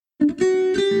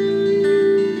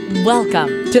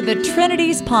Welcome to the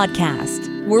Trinities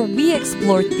Podcast, where we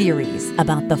explore theories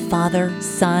about the Father,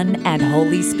 Son, and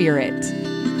Holy Spirit.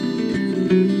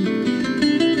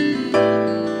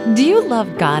 Do you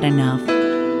love God enough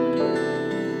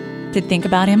to think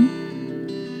about Him?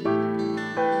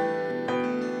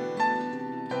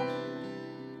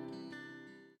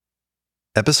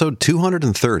 Episode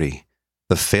 230,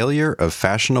 The Failure of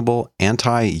Fashionable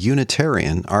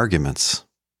Anti-Unitarian Arguments.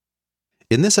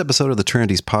 In this episode of the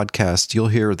Trinities Podcast, you'll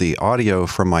hear the audio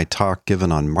from my talk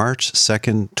given on March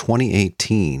 2nd,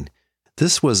 2018.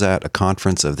 This was at a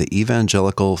conference of the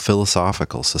Evangelical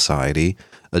Philosophical Society,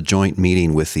 a joint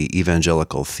meeting with the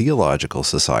Evangelical Theological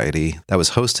Society that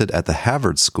was hosted at the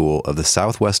Harvard School of the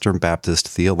Southwestern Baptist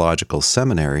Theological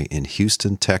Seminary in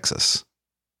Houston, Texas.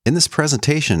 In this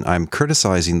presentation, I'm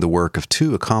criticizing the work of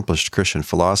two accomplished Christian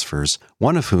philosophers,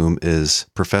 one of whom is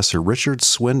Professor Richard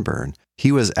Swinburne.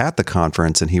 He was at the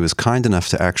conference and he was kind enough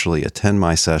to actually attend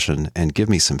my session and give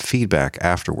me some feedback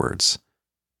afterwards.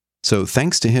 So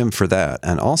thanks to him for that,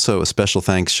 and also a special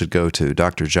thanks should go to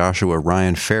Dr. Joshua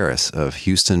Ryan Ferris of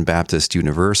Houston Baptist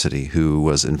University, who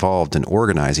was involved in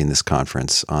organizing this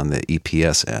conference on the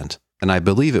EPS end. And I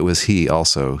believe it was he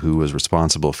also who was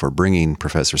responsible for bringing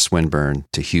Professor Swinburne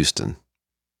to Houston.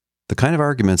 The kind of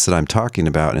arguments that I'm talking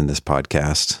about in this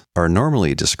podcast are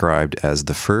normally described as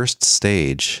the first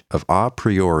stage of a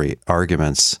priori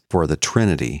arguments for the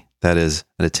Trinity, that is,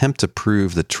 an attempt to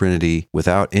prove the Trinity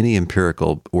without any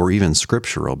empirical or even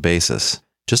scriptural basis,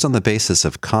 just on the basis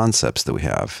of concepts that we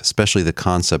have, especially the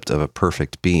concept of a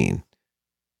perfect being.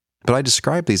 But I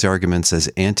describe these arguments as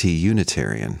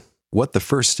anti-Unitarian. What the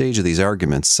first stage of these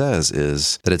arguments says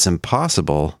is that it's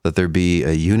impossible that there be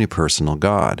a unipersonal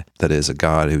God, that is, a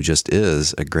God who just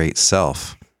is a great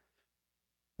self.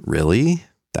 Really?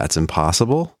 That's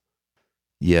impossible?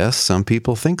 Yes, some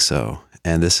people think so,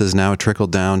 and this has now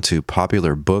trickled down to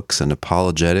popular books and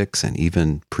apologetics and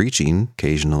even preaching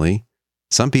occasionally.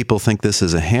 Some people think this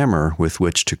is a hammer with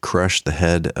which to crush the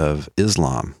head of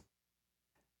Islam.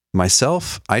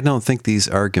 Myself, I don't think these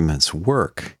arguments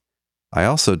work. I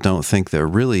also don't think they're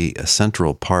really a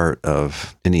central part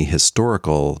of any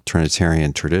historical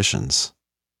Trinitarian traditions.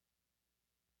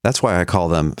 That's why I call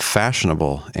them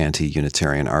fashionable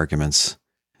anti-Unitarian arguments.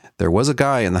 There was a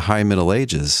guy in the High Middle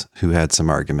Ages who had some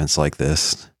arguments like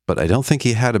this, but I don't think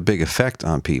he had a big effect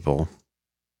on people.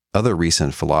 Other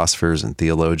recent philosophers and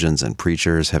theologians and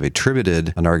preachers have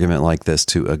attributed an argument like this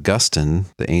to Augustine,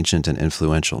 the ancient and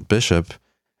influential bishop,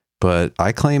 but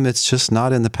I claim it's just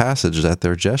not in the passage that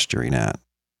they're gesturing at.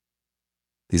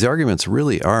 These arguments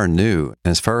really are new, and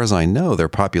as far as I know, their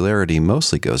popularity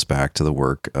mostly goes back to the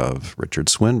work of Richard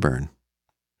Swinburne.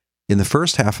 In the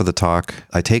first half of the talk,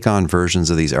 I take on versions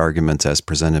of these arguments as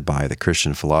presented by the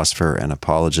Christian philosopher and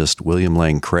apologist William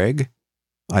Lane Craig.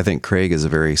 I think Craig is a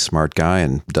very smart guy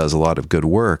and does a lot of good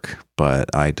work,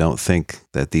 but I don't think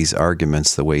that these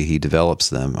arguments, the way he develops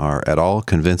them, are at all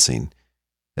convincing.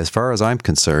 As far as I'm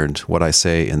concerned, what I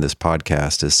say in this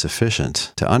podcast is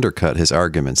sufficient to undercut his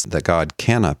arguments that God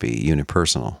cannot be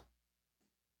unipersonal.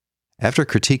 After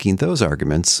critiquing those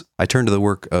arguments, I turn to the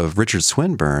work of Richard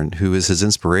Swinburne, who is his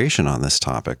inspiration on this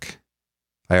topic.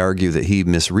 I argue that he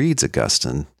misreads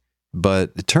Augustine,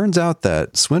 but it turns out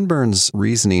that Swinburne's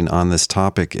reasoning on this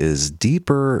topic is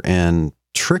deeper and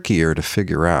trickier to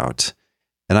figure out.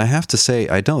 And I have to say,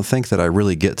 I don't think that I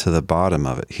really get to the bottom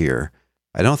of it here.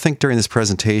 I don't think during this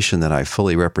presentation that I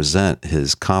fully represent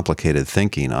his complicated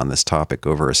thinking on this topic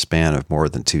over a span of more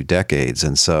than 2 decades,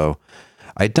 and so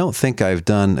I don't think I've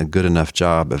done a good enough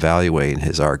job evaluating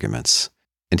his arguments,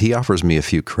 and he offers me a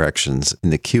few corrections in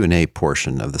the Q&A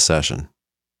portion of the session.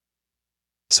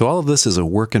 So all of this is a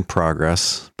work in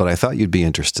progress, but I thought you'd be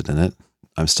interested in it.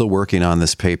 I'm still working on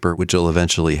this paper, which will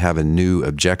eventually have a new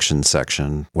objection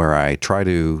section where I try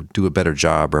to do a better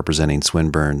job representing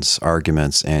Swinburne's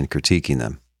arguments and critiquing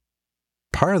them.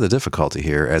 Part of the difficulty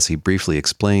here, as he briefly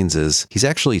explains, is he's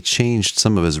actually changed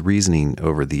some of his reasoning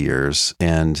over the years,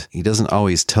 and he doesn't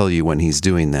always tell you when he's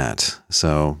doing that.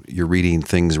 So you're reading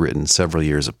things written several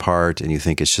years apart, and you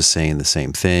think it's just saying the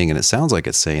same thing, and it sounds like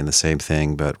it's saying the same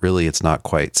thing, but really it's not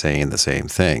quite saying the same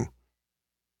thing.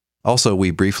 Also, we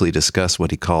briefly discuss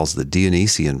what he calls the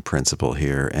Dionysian principle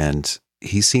here, and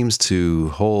he seems to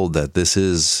hold that this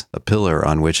is a pillar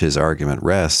on which his argument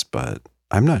rests, but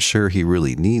I'm not sure he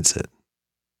really needs it.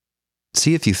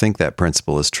 See if you think that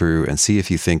principle is true, and see if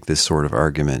you think this sort of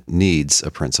argument needs a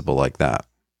principle like that.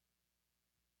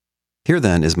 Here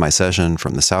then is my session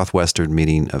from the Southwestern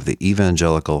meeting of the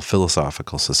Evangelical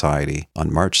Philosophical Society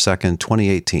on March 2nd,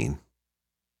 2018.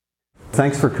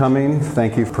 Thanks for coming.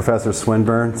 Thank you, Professor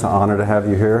Swinburne. It's an honor to have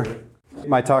you here.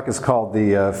 My talk is called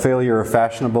The Failure of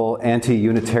Fashionable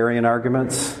Anti-Unitarian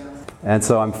Arguments. And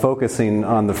so I'm focusing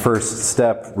on the first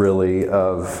step, really,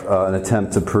 of an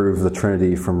attempt to prove the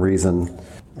Trinity from reason.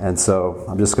 And so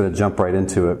I'm just going to jump right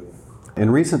into it. In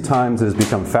recent times, it has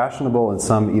become fashionable in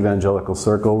some evangelical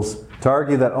circles to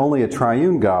argue that only a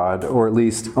triune God, or at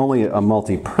least only a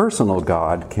multi-personal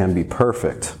God, can be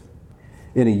perfect.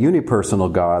 Any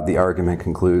unipersonal God, the argument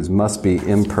concludes, must be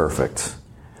imperfect.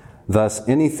 Thus,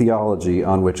 any theology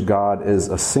on which God is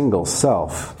a single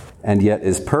self and yet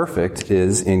is perfect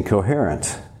is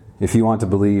incoherent. If you want to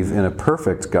believe in a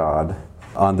perfect God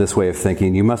on this way of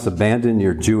thinking, you must abandon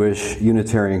your Jewish,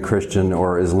 Unitarian Christian,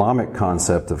 or Islamic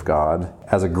concept of God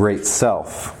as a great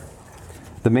self.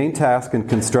 The main task in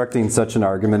constructing such an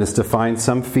argument is to find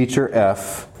some feature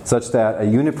F such that a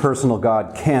unipersonal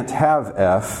God can't have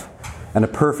F, and a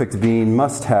perfect being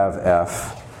must have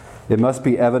F. It must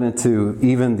be evident to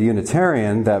even the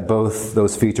Unitarian that both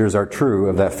those features are true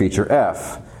of that feature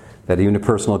F, that a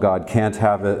unipersonal God can't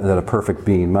have it, and that a perfect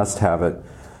being must have it.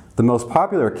 The most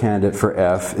popular candidate for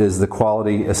F is the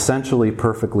quality essentially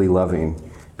perfectly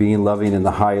loving, being loving in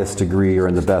the highest degree or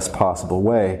in the best possible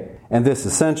way, and this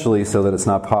essentially so that it's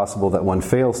not possible that one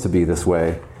fails to be this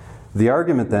way. The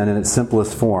argument then, in its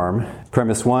simplest form,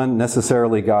 premise 1,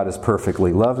 necessarily God is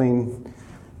perfectly loving.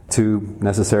 2,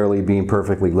 necessarily being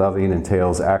perfectly loving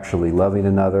entails actually loving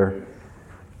another.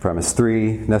 Premise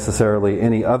 3, necessarily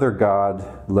any other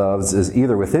God loves is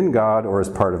either within God or is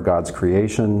part of God's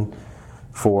creation.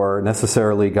 4,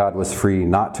 necessarily God was free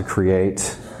not to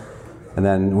create. And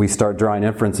then we start drawing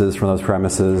inferences from those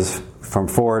premises. From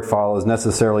 4, it follows,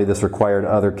 necessarily this required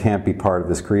other can't be part of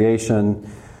this creation.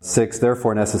 6,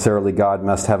 therefore necessarily God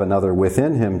must have another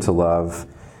within him to love.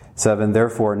 7,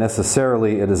 therefore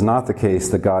necessarily it is not the case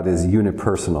that God is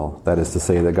unipersonal, that is to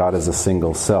say that God is a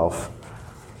single self.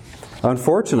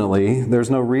 Unfortunately, there's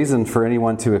no reason for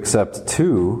anyone to accept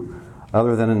 2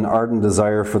 other than an ardent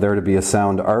desire for there to be a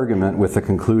sound argument with a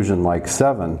conclusion like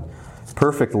 7.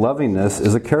 Perfect lovingness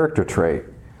is a character trait.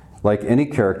 Like any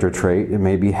character trait, it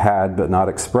may be had but not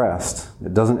expressed.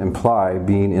 It doesn't imply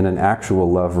being in an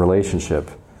actual love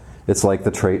relationship. It's like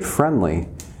the trait friendly.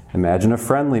 Imagine a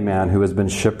friendly man who has been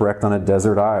shipwrecked on a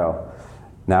desert isle.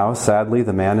 Now, sadly,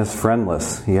 the man is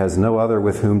friendless. He has no other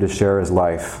with whom to share his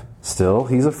life. Still,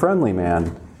 he's a friendly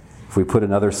man. If we put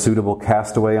another suitable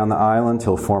castaway on the island,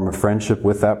 he'll form a friendship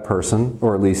with that person,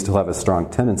 or at least he'll have a strong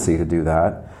tendency to do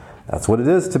that. That's what it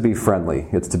is to be friendly.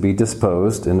 It's to be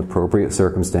disposed, in appropriate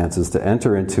circumstances, to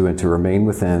enter into and to remain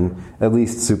within at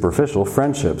least superficial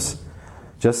friendships.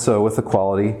 Just so with the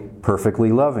quality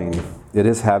perfectly loving. It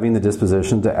is having the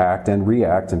disposition to act and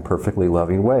react in perfectly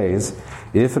loving ways,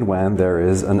 if and when there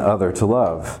is an other to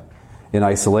love. In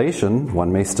isolation,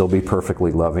 one may still be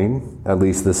perfectly loving, at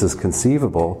least this is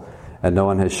conceivable, and no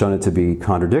one has shown it to be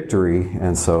contradictory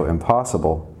and so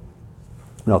impossible.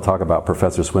 And I'll talk about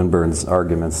Professor Swinburne's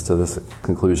arguments to this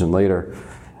conclusion later.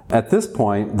 At this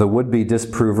point, the would-be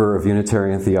disprover of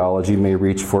Unitarian theology may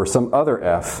reach for some other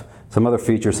F, some other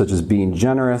features such as being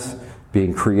generous,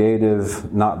 being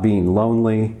creative, not being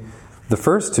lonely. The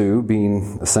first two,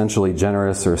 being essentially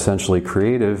generous or essentially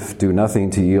creative, do nothing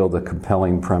to yield a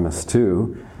compelling premise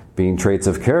 2. Being traits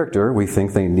of character, we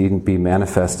think they needn't be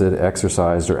manifested,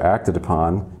 exercised, or acted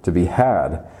upon to be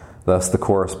had. Thus, the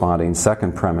corresponding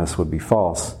second premise would be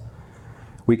false.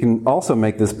 We can also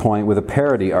make this point with a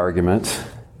parody argument,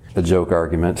 a joke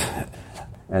argument.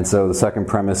 And so the second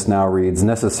premise now reads,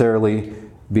 necessarily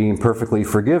being perfectly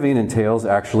forgiving entails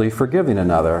actually forgiving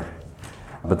another.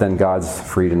 But then God's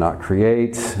free to not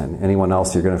create, and anyone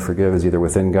else you're going to forgive is either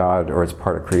within God or it's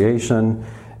part of creation.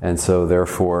 And so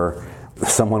therefore,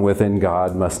 someone within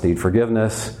God must need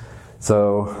forgiveness.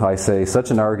 So I say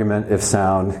such an argument, if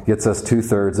sound, gets us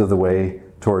 2/3 of the way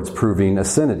towards proving a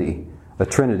synody. A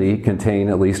trinity contain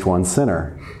at least one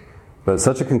sinner. But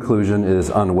such a conclusion is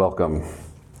unwelcome.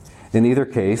 In either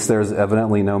case, there's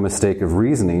evidently no mistake of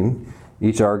reasoning.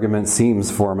 Each argument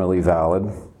seems formally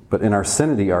valid, but in our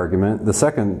synody argument, the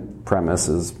second premise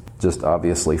is just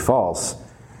obviously false.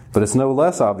 But it's no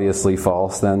less obviously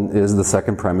false than is the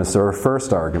second premise or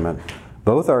first argument.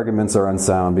 Both arguments are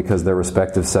unsound because their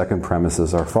respective second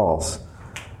premises are false.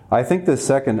 I think this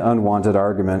second unwanted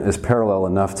argument is parallel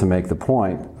enough to make the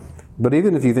point. But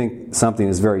even if you think something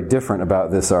is very different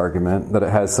about this argument, that it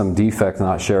has some defect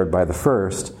not shared by the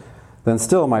first, then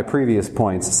still my previous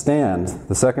points stand.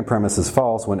 The second premise is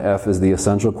false when F is the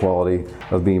essential quality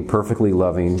of being perfectly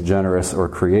loving, generous, or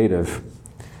creative.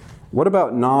 What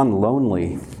about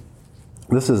non-lonely?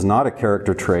 This is not a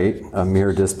character trait, a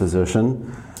mere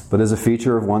disposition, but is a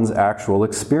feature of one's actual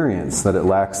experience, that it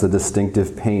lacks the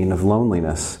distinctive pain of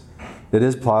loneliness. It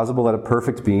is plausible that a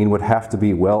perfect being would have to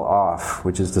be well off,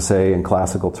 which is to say, in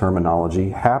classical terminology,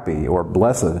 happy or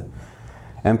blessed.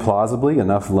 And plausibly,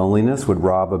 enough loneliness would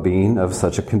rob a being of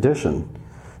such a condition.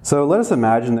 So let us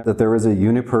imagine that there is a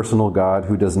unipersonal God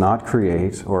who does not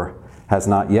create or has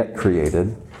not yet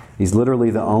created. He's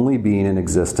literally the only being in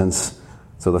existence.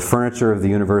 So the furniture of the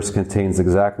universe contains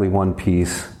exactly one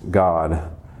piece, God.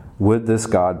 Would this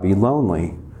God be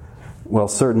lonely? Well,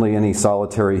 certainly any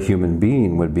solitary human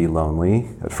being would be lonely.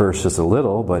 At first just a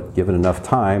little, but given enough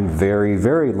time, very,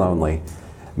 very lonely.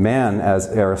 Man, as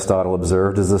Aristotle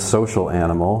observed, is a social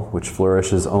animal which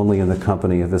flourishes only in the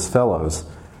company of his fellows.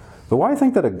 But why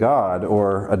think that a God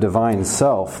or a divine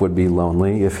self would be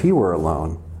lonely if he were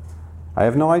alone? I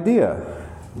have no idea.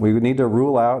 We would need to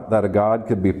rule out that a God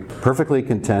could be perfectly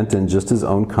content in just his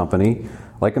own company,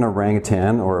 like an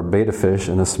orangutan or a betta fish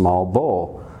in a small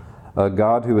bowl. A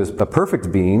God who is a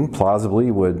perfect being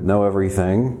plausibly would know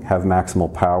everything, have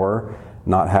maximal power,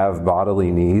 not have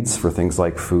bodily needs for things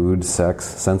like food, sex,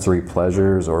 sensory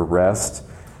pleasures, or rest,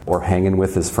 or hanging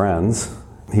with his friends.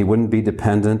 He wouldn't be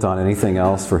dependent on anything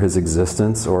else for his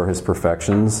existence or his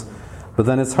perfections. But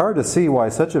then it's hard to see why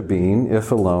such a being, if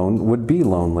alone, would be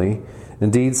lonely,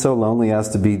 indeed so lonely as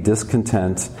to be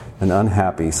discontent and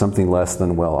unhappy, something less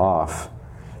than well off.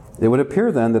 It would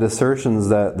appear then that assertions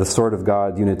that the sort of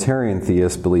God Unitarian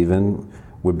theists believe in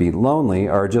would be lonely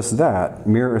are just that,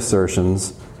 mere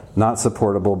assertions, not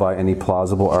supportable by any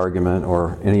plausible argument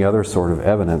or any other sort of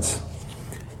evidence.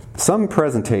 Some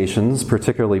presentations,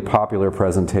 particularly popular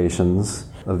presentations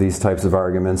of these types of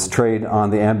arguments, trade on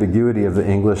the ambiguity of the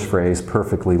English phrase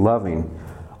perfectly loving.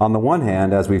 On the one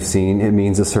hand, as we've seen, it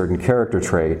means a certain character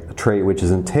trait, a trait which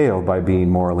is entailed by being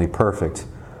morally perfect.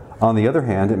 On the other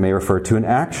hand, it may refer to an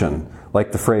action,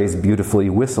 like the phrase beautifully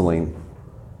whistling.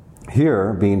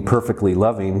 Here, being perfectly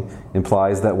loving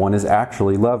implies that one is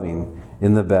actually loving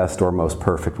in the best or most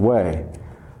perfect way.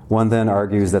 One then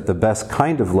argues that the best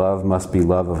kind of love must be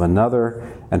love of another,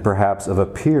 and perhaps of a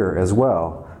peer as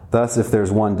well. Thus, if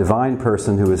there's one divine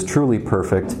person who is truly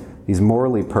perfect, he's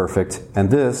morally perfect, and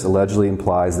this allegedly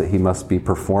implies that he must be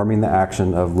performing the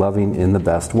action of loving in the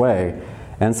best way,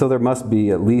 and so there must be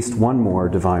at least one more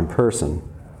divine person.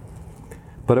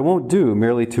 But it won't do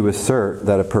merely to assert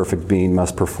that a perfect being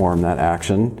must perform that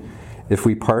action. If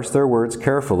we parse their words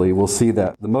carefully, we'll see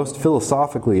that the most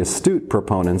philosophically astute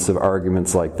proponents of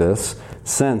arguments like this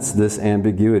sense this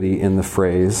ambiguity in the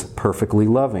phrase perfectly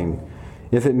loving.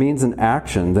 If it means an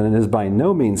action, then it is by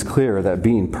no means clear that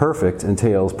being perfect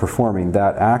entails performing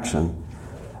that action.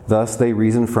 Thus, they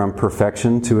reason from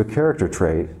perfection to a character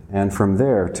trait, and from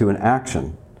there to an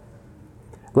action.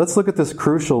 Let's look at this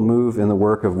crucial move in the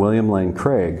work of William Lane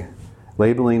Craig,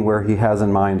 labeling where he has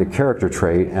in mind a character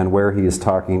trait and where he is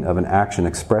talking of an action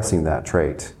expressing that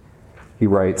trait. He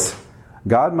writes,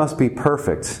 God must be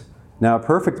perfect. Now, a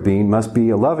perfect being must be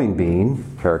a loving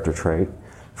being, character trait.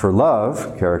 For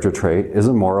love, character trait, is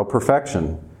a moral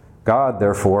perfection. God,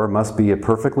 therefore, must be a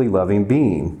perfectly loving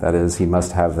being. That is, he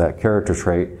must have that character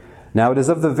trait. Now, it is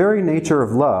of the very nature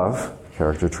of love,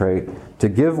 character trait, to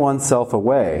give oneself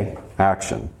away,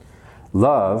 action.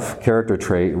 Love, character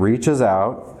trait, reaches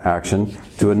out, action,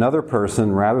 to another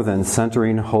person rather than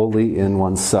centering wholly in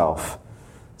oneself.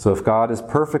 So if God is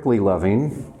perfectly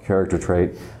loving, character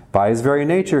trait, by his very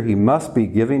nature he must be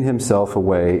giving himself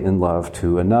away in love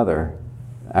to another,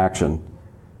 action.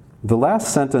 The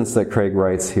last sentence that Craig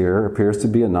writes here appears to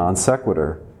be a non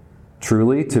sequitur.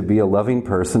 Truly, to be a loving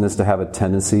person is to have a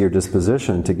tendency or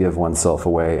disposition to give oneself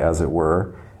away, as it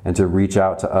were, and to reach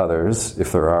out to others,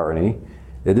 if there are any.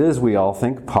 It is, we all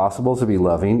think, possible to be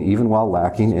loving even while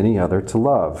lacking any other to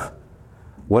love.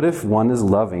 What if one is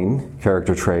loving,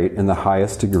 character trait, in the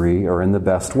highest degree or in the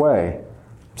best way?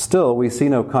 Still, we see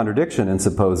no contradiction in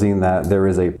supposing that there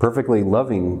is a perfectly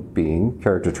loving being,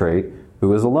 character trait,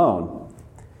 who is alone.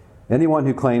 Anyone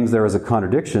who claims there is a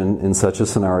contradiction in such a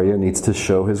scenario needs to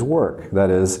show his work. That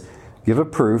is, give a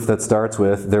proof that starts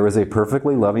with, there is a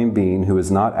perfectly loving being who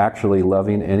is not actually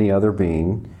loving any other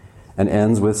being, and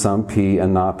ends with some P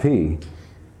and not P.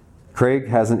 Craig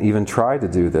hasn't even tried to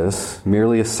do this,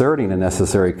 merely asserting a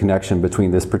necessary connection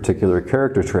between this particular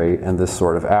character trait and this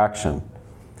sort of action.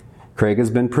 Craig has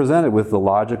been presented with the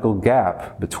logical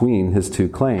gap between his two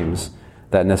claims,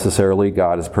 that necessarily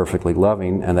God is perfectly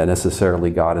loving and that necessarily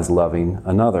God is loving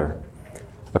another.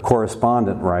 A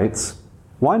correspondent writes,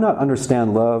 why not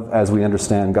understand love as we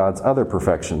understand God's other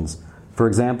perfections? For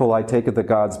example, I take it that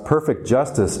God's perfect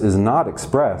justice is not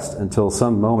expressed until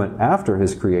some moment after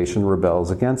his creation rebels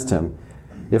against him.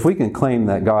 If we can claim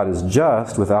that God is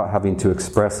just without having to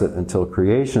express it until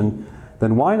creation,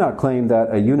 then why not claim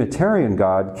that a Unitarian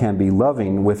God can be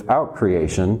loving without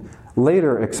creation,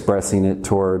 later expressing it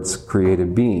towards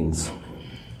created beings?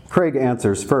 Craig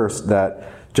answers first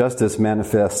that justice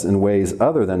manifests in ways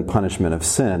other than punishment of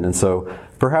sin, and so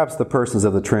perhaps the persons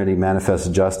of the Trinity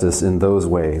manifest justice in those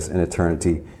ways in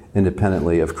eternity,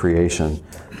 independently of creation.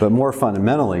 But more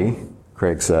fundamentally,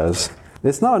 Craig says,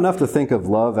 it's not enough to think of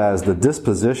love as the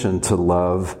disposition to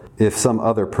love if some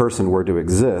other person were to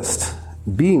exist.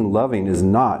 Being loving is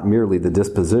not merely the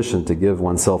disposition to give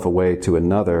oneself away to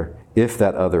another if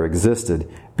that other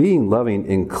existed. Being loving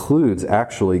includes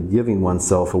actually giving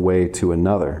oneself away to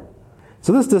another.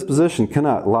 So this disposition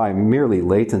cannot lie merely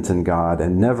latent in God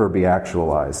and never be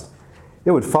actualized.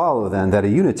 It would follow then that a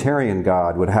Unitarian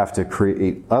God would have to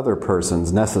create other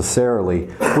persons necessarily,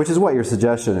 which is what your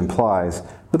suggestion implies,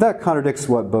 but that contradicts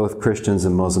what both Christians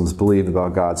and Muslims believe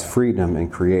about God's freedom in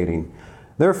creating.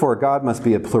 Therefore, God must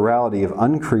be a plurality of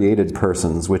uncreated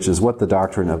persons, which is what the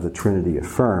doctrine of the Trinity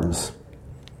affirms.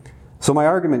 So my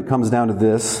argument comes down to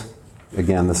this.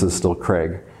 Again, this is still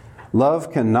Craig.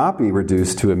 Love cannot be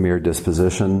reduced to a mere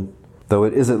disposition, though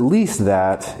it is at least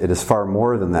that, it is far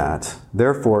more than that.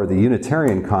 Therefore, the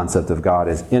Unitarian concept of God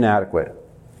is inadequate.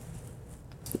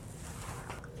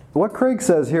 What Craig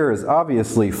says here is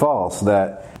obviously false,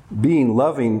 that being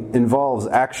loving involves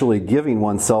actually giving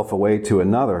oneself away to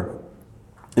another.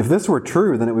 If this were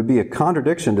true, then it would be a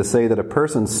contradiction to say that a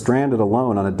person stranded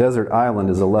alone on a desert island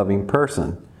is a loving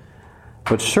person.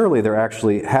 But surely there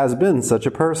actually has been such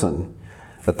a person.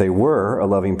 That they were a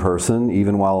loving person,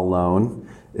 even while alone,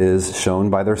 is shown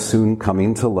by their soon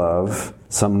coming to love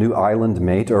some new island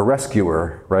mate or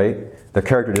rescuer, right? Their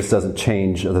character just doesn't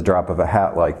change at the drop of a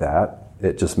hat like that.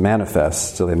 It just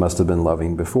manifests, so they must have been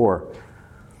loving before.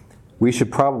 We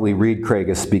should probably read Craig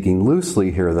as speaking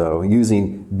loosely here, though,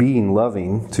 using being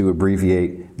loving to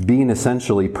abbreviate being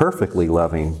essentially perfectly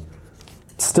loving.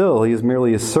 Still, he has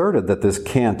merely asserted that this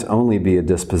can't only be a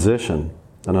disposition,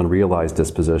 an unrealized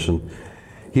disposition.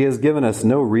 He has given us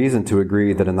no reason to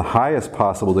agree that in the highest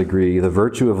possible degree, the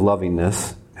virtue of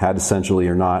lovingness, had essentially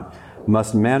or not,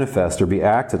 must manifest or be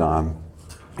acted on.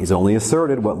 He's only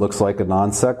asserted what looks like a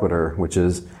non sequitur, which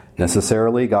is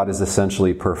necessarily God is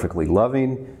essentially perfectly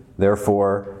loving,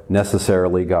 therefore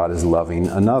necessarily God is loving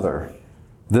another.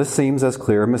 This seems as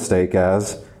clear a mistake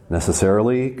as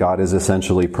necessarily God is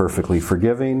essentially perfectly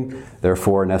forgiving,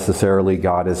 therefore necessarily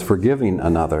God is forgiving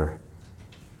another.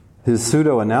 His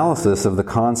pseudo-analysis of the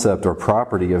concept or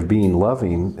property of being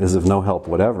loving is of no help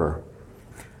whatever.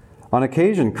 On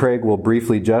occasion, Craig will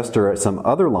briefly gesture at some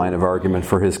other line of argument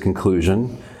for his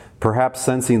conclusion, perhaps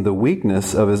sensing the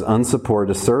weakness of his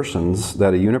unsupported assertions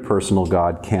that a unipersonal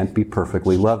God can't be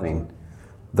perfectly loving.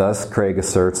 Thus, Craig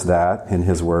asserts that, in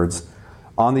his words,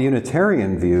 on the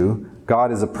Unitarian view,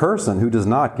 God is a person who does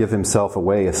not give himself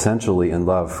away essentially in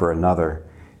love for another.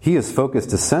 He is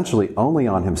focused essentially only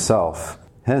on himself.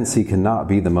 Hence, he cannot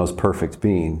be the most perfect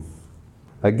being.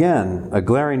 Again, a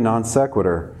glaring non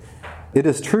sequitur. It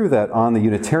is true that on the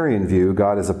Unitarian view,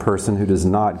 God is a person who does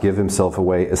not give himself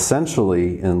away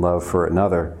essentially in love for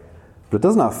another. But it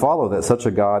does not follow that such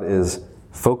a God is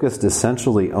focused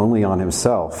essentially only on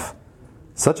himself.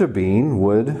 Such a being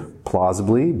would,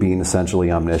 plausibly, being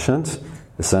essentially omniscient,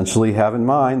 essentially have in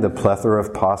mind the plethora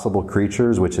of possible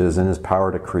creatures which it is in his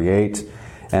power to create,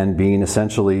 and being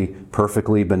essentially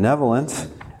perfectly benevolent,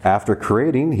 after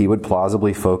creating, he would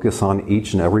plausibly focus on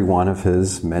each and every one of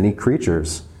his many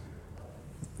creatures.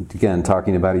 Again,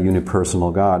 talking about a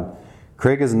unipersonal God.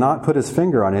 Craig has not put his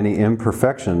finger on any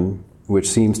imperfection which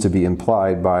seems to be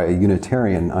implied by a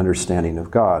Unitarian understanding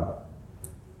of God.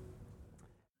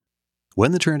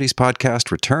 When the Trinities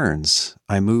podcast returns,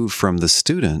 I move from the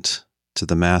student to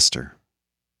the master.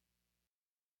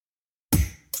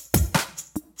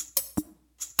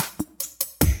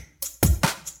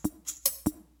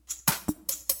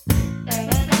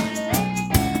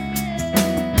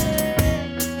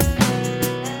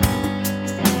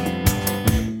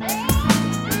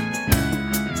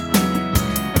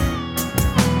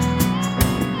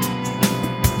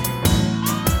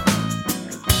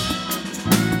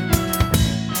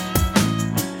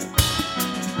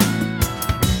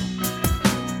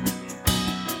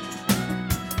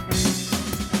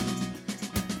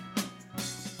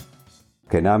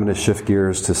 Okay, now I'm going to shift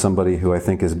gears to somebody who I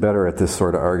think is better at this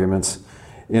sort of arguments.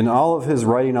 In all of his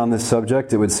writing on this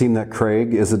subject, it would seem that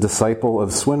Craig is a disciple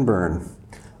of Swinburne.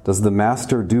 Does the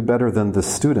master do better than the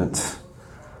student?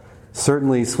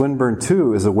 Certainly, Swinburne,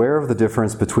 too, is aware of the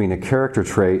difference between a character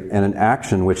trait and an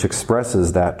action which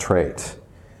expresses that trait.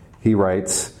 He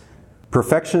writes,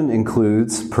 "Perfection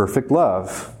includes perfect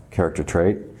love, character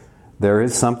trait, There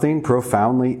is something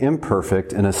profoundly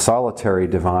imperfect in a solitary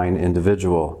divine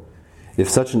individual. If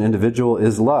such an individual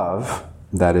is love,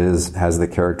 that is, has the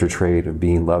character trait of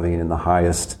being loving in the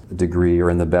highest degree or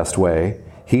in the best way,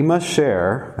 he must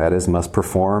share, that is, must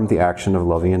perform the action of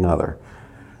loving another.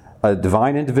 A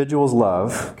divine individual's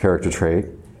love, character trait,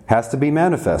 has to be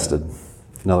manifested,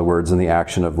 in other words, in the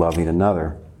action of loving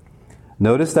another.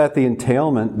 Notice that the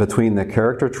entailment between the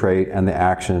character trait and the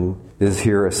action is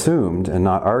here assumed and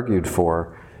not argued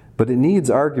for, but it needs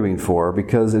arguing for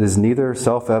because it is neither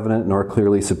self-evident nor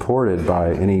clearly supported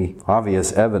by any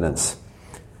obvious evidence.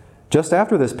 Just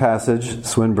after this passage,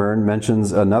 Swinburne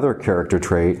mentions another character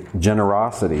trait,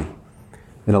 generosity.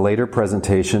 In a later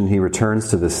presentation, he returns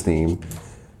to this theme.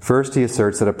 First, he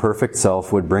asserts that a perfect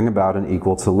self would bring about an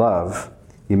equal to love.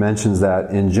 He mentions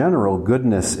that, in general,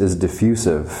 goodness is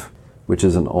diffusive, which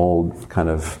is an old kind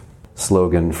of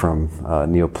slogan from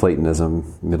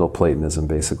Neoplatonism, Middle Platonism,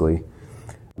 basically.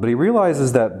 But he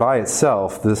realizes that by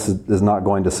itself, this is not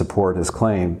going to support his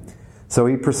claim. So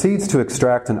he proceeds to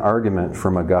extract an argument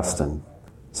from Augustine.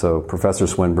 So Professor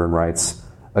Swinburne writes,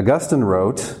 Augustine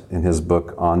wrote in his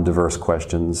book On Diverse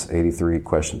Questions, 83,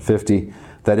 question 50,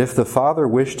 that if the Father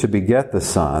wished to beget the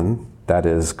Son, that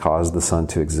is, cause the Son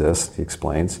to exist, he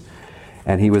explains,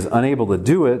 and he was unable to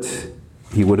do it,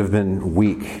 he would have been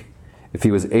weak. If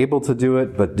he was able to do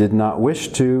it but did not wish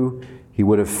to, he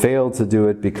would have failed to do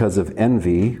it because of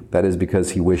envy, that is,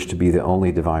 because he wished to be the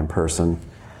only divine person.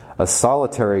 A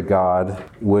solitary God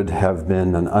would have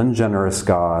been an ungenerous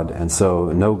God, and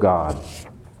so no God.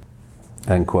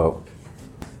 End quote.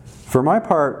 For my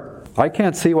part, I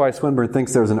can't see why Swinburne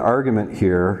thinks there's an argument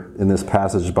here in this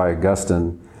passage by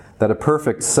Augustine that a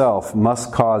perfect self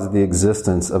must cause the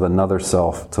existence of another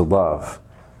self to love.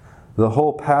 The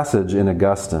whole passage in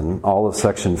Augustine, all of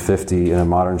section 50 in a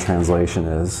modern translation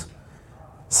is,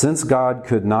 since God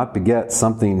could not beget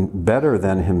something better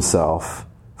than himself,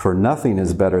 for nothing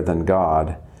is better than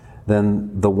God,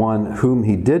 then the one whom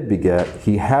he did beget,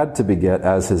 he had to beget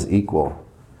as his equal.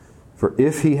 For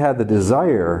if he had the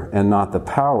desire and not the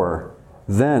power,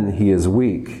 then he is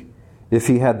weak. If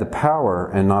he had the power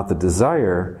and not the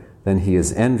desire, then he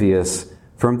is envious.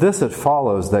 From this it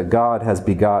follows that God has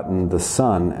begotten the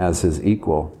Son as his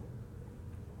equal.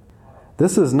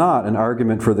 This is not an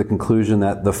argument for the conclusion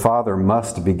that the Father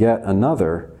must beget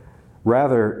another.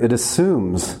 Rather, it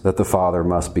assumes that the Father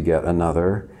must beget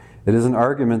another. It is an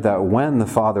argument that when the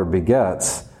Father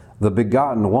begets, the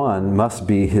begotten one must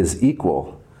be his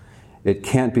equal. It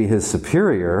can't be his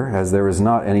superior, as there is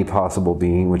not any possible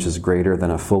being which is greater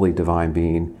than a fully divine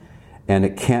being, and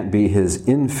it can't be his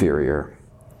inferior.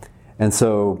 And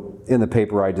so, in the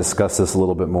paper I discuss this a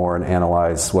little bit more and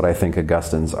analyze what I think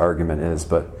Augustine's argument is,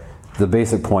 but the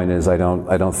basic point is I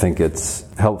don't think it's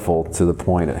helpful to the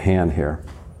point at hand here.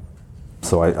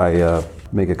 So I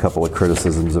make a couple of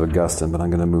criticisms of Augustine, but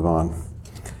I'm going to move on.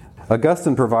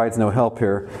 Augustine provides no help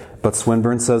here, but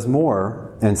Swinburne says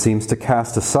more and seems to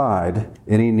cast aside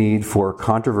any need for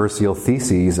controversial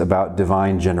theses about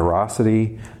divine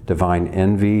generosity, divine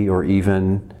envy, or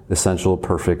even essential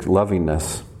perfect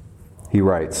lovingness. He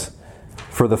writes,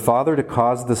 for the Father to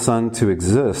cause the Son to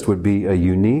exist would be a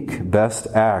unique best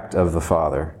act of the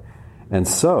Father. And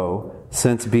so,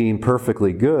 since being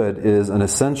perfectly good is an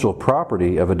essential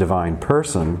property of a divine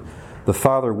person, the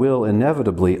Father will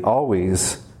inevitably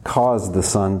always cause the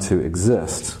Son to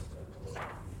exist.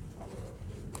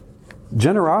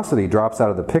 Generosity drops out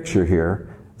of the picture here.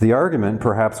 The argument,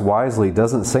 perhaps wisely,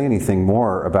 doesn't say anything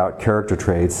more about character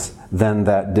traits than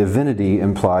that divinity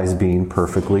implies being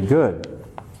perfectly good.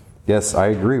 Yes, I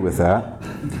agree with that.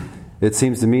 It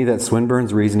seems to me that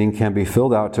Swinburne's reasoning can be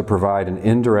filled out to provide an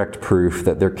indirect proof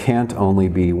that there can't only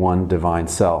be one divine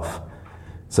self.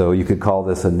 So you could call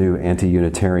this a new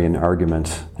anti-Unitarian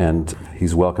argument, and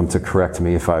he's welcome to correct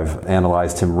me if I've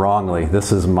analyzed him wrongly.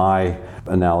 This is my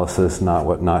analysis,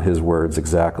 not his words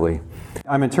exactly.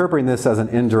 I'm interpreting this as an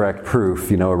indirect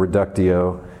proof, a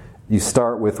reductio. You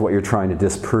start with what you're trying to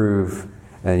disprove,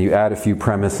 and you add a few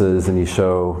premises, and you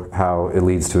show how it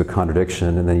leads to a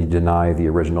contradiction, and then you deny the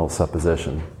original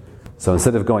supposition. So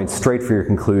instead of going straight for your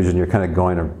conclusion, you're kind of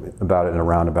going about it in a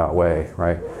roundabout way,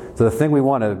 right? So the thing we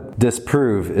want to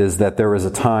disprove is that there is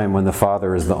a time when the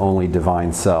Father is the only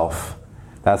divine self.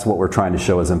 That's what we're trying to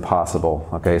show is impossible,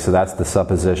 okay? So that's the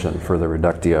supposition for the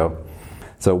reductio.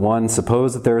 So 1,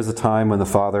 suppose that there is a time when the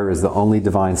Father is the only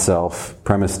divine self.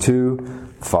 Premise 2,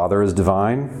 the Father is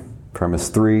divine. Premise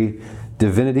 3,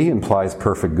 divinity implies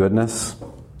perfect goodness.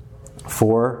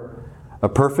 4, a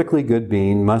perfectly good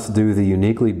being must do the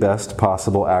uniquely best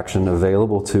possible action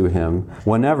available to him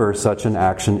whenever such an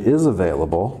action is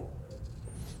available.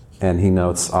 And he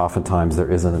notes oftentimes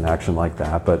there isn't an action like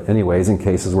that. But anyways, in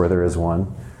cases where there is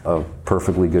one, a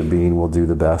perfectly good being will do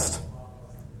the best.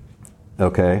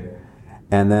 Okay.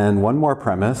 And then one more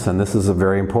premise, and this is a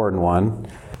very important one.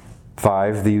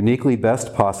 5, the uniquely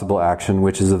best possible action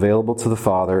which is available to the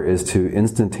Father is to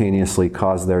instantaneously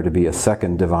cause there to be a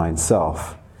second divine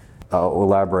self. I'll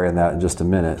elaborate on that in just a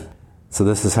minute. So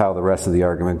this is how the rest of the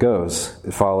argument goes.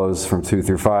 It follows from 2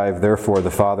 through 5. Therefore,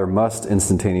 the Father must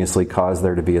instantaneously cause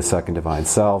there to be a second divine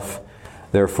self.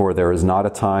 Therefore, there is not a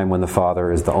time when the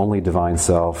Father is the only divine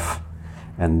self.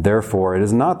 And therefore, it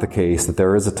is not the case that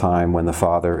there is a time when the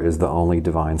Father is the only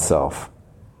divine self.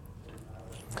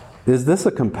 Is this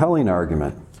a compelling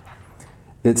argument?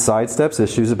 It sidesteps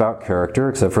issues about character,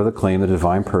 except for the claim the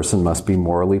divine person must be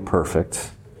morally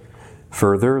perfect.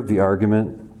 Further, the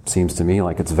argument seems to me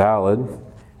like it's valid,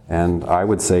 and I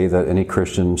would say that any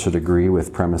Christian should agree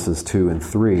with premises 2 and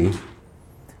 3.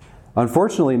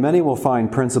 Unfortunately, many will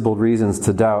find principled reasons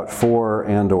to doubt 4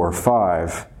 and or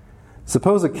 5.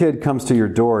 Suppose a kid comes to your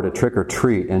door to trick or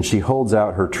treat, and she holds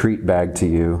out her treat bag to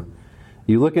you.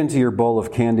 You look into your bowl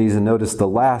of candies and notice the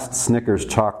last Snickers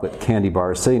chocolate candy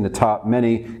bar sitting atop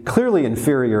many clearly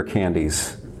inferior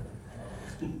candies,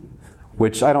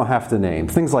 which I don't have to name.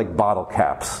 Things like bottle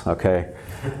caps, okay?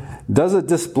 Does it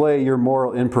display your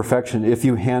moral imperfection if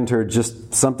you hand her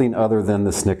just something other than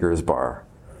the Snickers bar?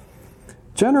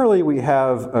 Generally, we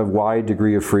have a wide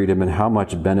degree of freedom in how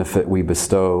much benefit we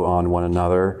bestow on one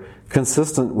another,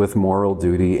 consistent with moral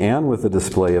duty and with the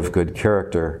display of good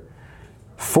character.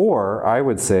 4, I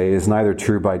would say, is neither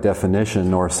true by definition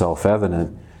nor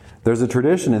self-evident. There's a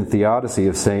tradition in theodicy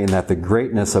of saying that the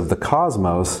greatness of the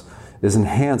cosmos is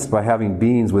enhanced by having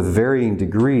beings with varying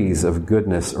degrees of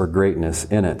goodness or greatness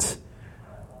in it.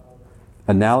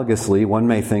 Analogously, one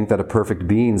may think that a perfect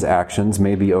being's actions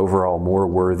may be overall more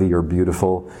worthy or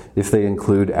beautiful if they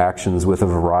include actions with a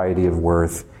variety of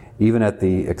worth, even at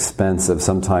the expense of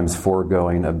sometimes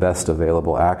foregoing a best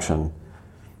available action.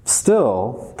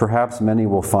 Still, perhaps many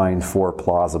will find 4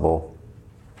 plausible.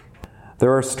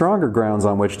 There are stronger grounds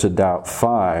on which to doubt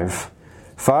 5.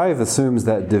 5 assumes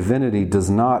that divinity does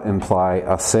not imply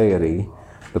aseity,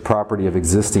 the property of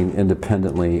existing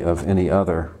independently of any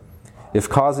other. If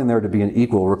causing there to be an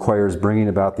equal requires bringing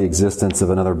about the existence of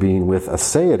another being with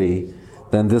aseity,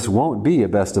 then this won't be a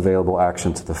best available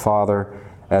action to the Father,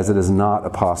 as it is not a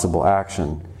possible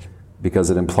action, because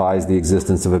it implies the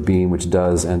existence of a being which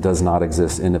does and does not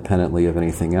exist independently of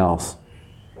anything else.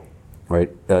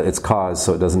 Right? It's cause,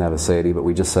 so it doesn't have aseity, but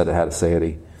we just said it had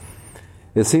aseity.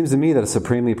 It seems to me that a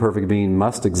supremely perfect being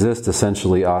must exist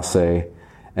essentially a se,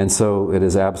 and so it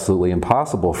is absolutely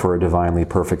impossible for a divinely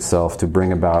perfect self to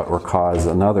bring about or cause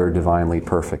another divinely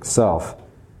perfect self.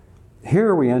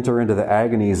 Here we enter into the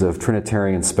agonies of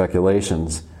Trinitarian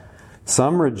speculations.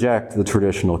 Some reject the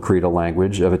traditional creedal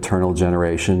language of eternal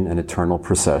generation and eternal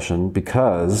procession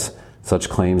because such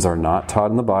claims are not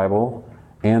taught in the Bible,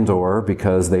 and or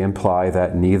because they imply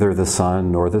that neither the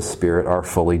Son nor the Spirit are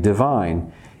fully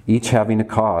divine, each having a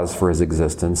cause for his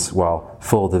existence, while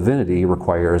full divinity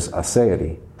requires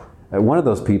aseity. One of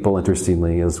those people,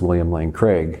 interestingly, is William Lane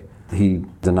Craig. He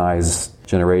denies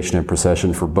generation and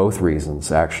procession for both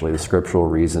reasons, actually, the scriptural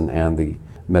reason and the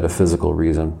metaphysical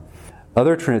reason.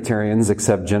 Other Trinitarians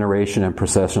accept generation and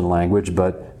procession language,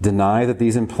 but deny that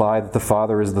these imply that the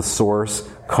Father is the source,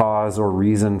 cause, or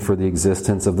reason for the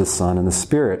existence of the Son and the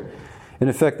Spirit. In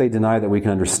effect, they deny that we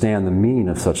can understand the meaning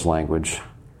of such language.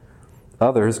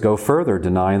 Others go further,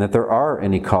 denying that there are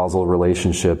any causal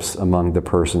relationships among the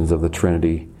persons of the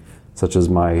Trinity, such as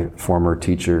my former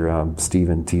teacher,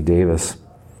 Stephen T. Davis.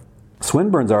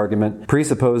 Swinburne's argument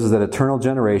presupposes that eternal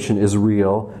generation is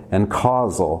real and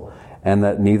causal, and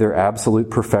that neither absolute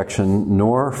perfection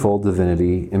nor full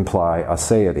divinity imply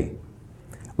aseity.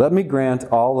 Let me grant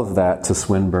all of that to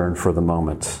Swinburne for the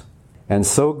moment, and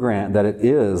so grant that it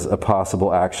is a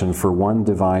possible action for one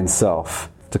divine self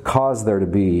to cause there to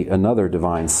be another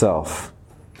divine self.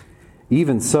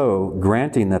 Even so,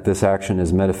 granting that this action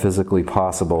is metaphysically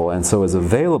possible and so is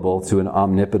available to an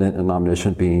omnipotent and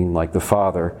omniscient being like the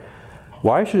Father,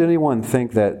 why should anyone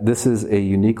think that this is a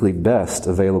uniquely best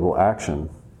available action?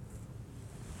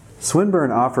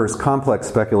 Swinburne offers complex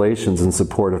speculations in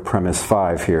support of premise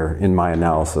 5 here in my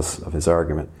analysis of his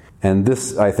argument. And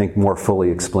this, I think, more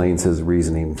fully explains his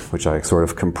reasoning, which I sort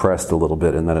of compressed a little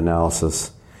bit in that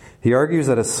analysis. He argues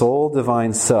that a sole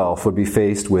divine self would be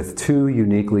faced with 2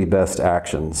 uniquely best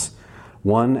actions.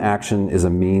 One action is a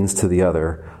means to the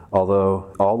other,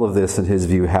 although all of this, in his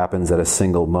view, happens at a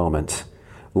single moment.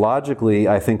 logically,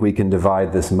 I think we can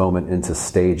divide this moment into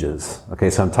stages. Okay,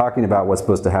 so I'm talking about what's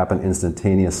supposed to happen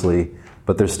instantaneously,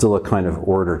 but there's still a kind of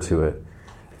order to it.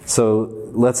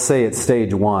 So let's say at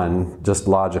stage 1, just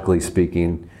logically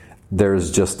speaking,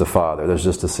 there's just the Father. There's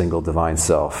just a single divine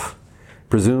self.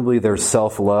 Presumably there's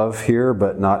self-love here,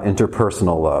 but not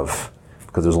interpersonal love,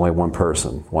 because there's only one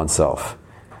person, one self.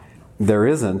 There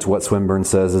isn't what Swinburne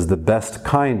says is the best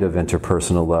kind of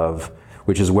interpersonal love,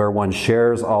 which is where one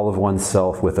shares all of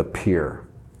oneself with a peer.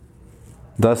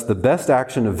 Thus, the best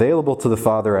action available to the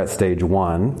Father at stage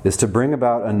 1 is to bring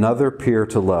about another peer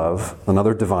to love,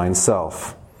 another divine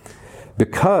self.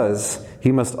 Because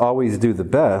he must always do the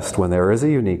best when there is a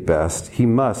unique best, he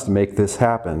must make this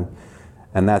happen,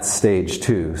 and that's stage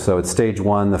 2. So at stage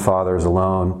 1, the Father is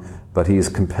alone, but he's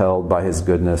compelled by his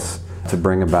goodness to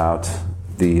bring about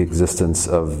the existence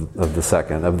of the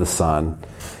second, of the Son.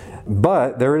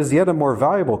 But there is yet a more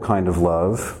valuable kind of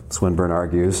love, Swinburne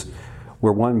argues,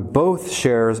 where one both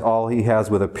shares all he has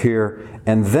with a peer,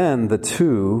 and then the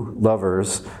two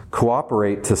lovers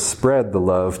cooperate to spread the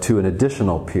love to an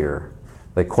additional peer.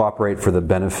 They cooperate for the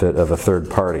benefit of a third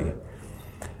party.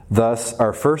 Thus,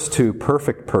 our first two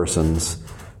perfect persons,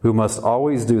 who must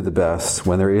always do the best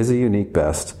when there is a unique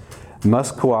best,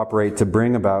 must cooperate to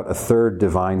bring about a third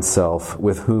divine self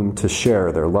with whom to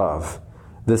share their love.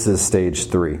 This is stage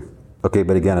 3. Okay,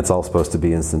 but again, it's all supposed to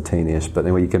be instantaneous, but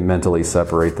anyway, you can mentally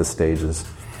separate the stages.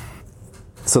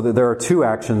 So there are two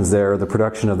actions there, the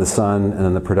production of the Son and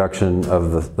then the production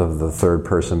of the third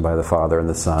person by the Father and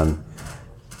the Son.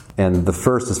 And the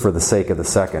first is for the sake of the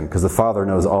second, because the Father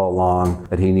knows all along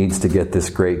that he needs to get this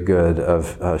great good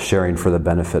of sharing for the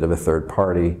benefit of a third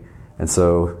party. And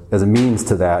so as a means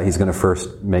to that, he's going to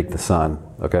first make the Son,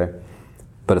 okay?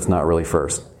 But it's not really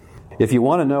first. If you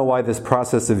want to know why this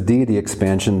process of deity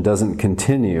expansion doesn't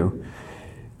continue,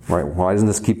 right? Why doesn't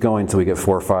this keep going until we get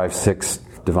 4, 5, 6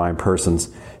 divine persons?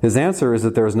 His answer is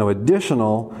that there is no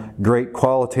additional great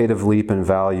qualitative leap in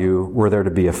value were there to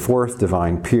be a fourth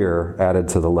divine peer added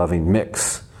to the loving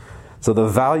mix. So the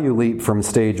value leap from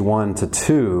stage 1 to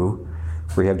 2,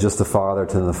 where you have just the Father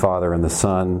to the Father and the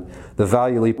Son, the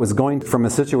value leap was going from a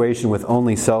situation with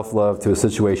only self-love to a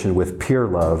situation with peer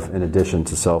love in addition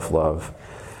to self-love.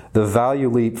 The value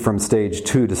leap from stage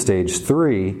 2 to stage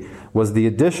 3 was the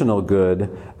additional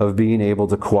good of being able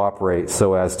to cooperate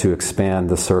so as to expand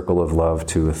the circle of love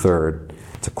to a third,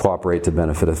 to cooperate to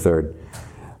benefit a third.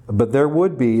 But there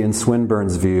would be, in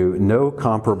Swinburne's view, no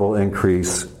comparable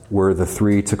increase were the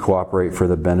three to cooperate for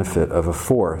the benefit of a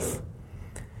fourth.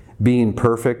 Being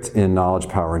perfect in knowledge,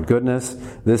 power, and goodness,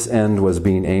 this end was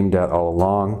being aimed at all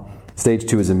along. Stage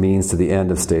 2 is a means to the end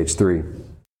of stage 3.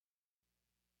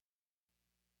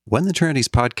 When the Trinities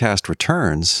podcast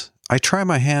returns, I try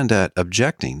my hand at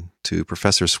objecting to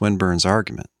Professor Swinburne's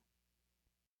argument.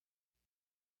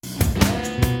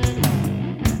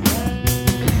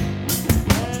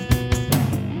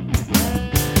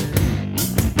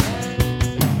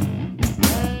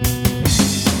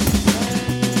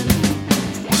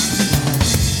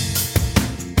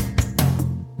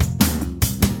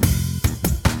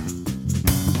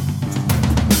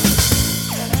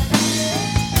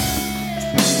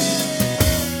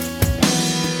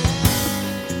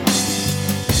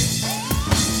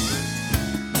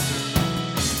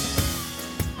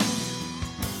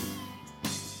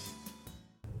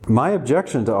 My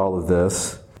objection to all of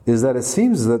this is that it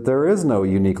seems that there is no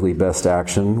uniquely best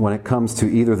action when it comes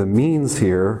to either the means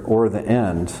here or the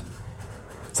end.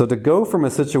 So to go from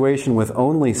a situation with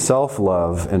only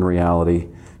self-love in reality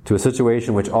to a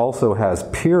situation which also has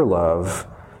peer love,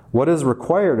 what is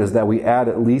required is that we add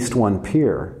at least one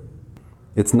peer.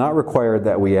 It's not required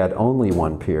that we add only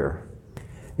one peer.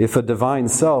 If a divine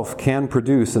self can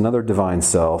produce another divine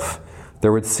self,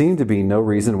 there would seem to be no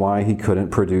reason why he couldn't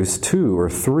produce 2 or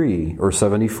 3 or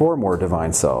 74 more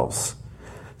divine selves.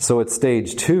 So at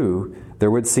stage 2, there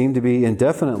would seem to be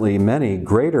indefinitely many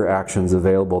greater actions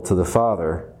available to the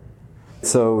Father.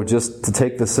 So just to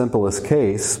take the simplest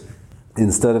case,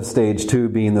 instead of stage 2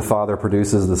 being the Father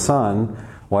produces the Son,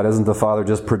 why doesn't the Father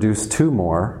just produce 2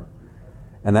 more?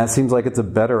 And that seems like it's a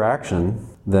better action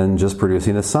than just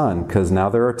producing a Son, because now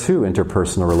there are 2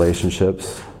 interpersonal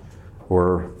relationships,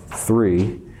 or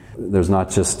 3. There's not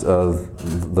just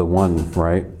the one,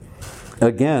 right?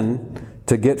 Again,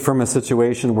 to get from a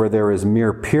situation where there is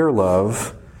mere peer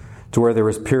love to where there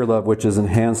is peer love which is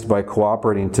enhanced by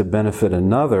cooperating to benefit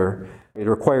another, it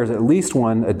requires at least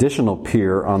one additional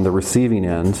peer on the receiving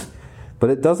end, but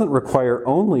it doesn't require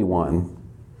only one.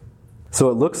 So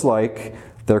it looks like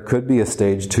there could be a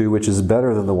stage 2 which is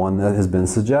better than the one that has been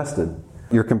suggested.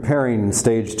 You're comparing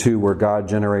stage 2 where God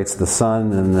generates the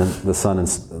Son and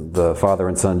then the Father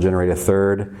and Son generate a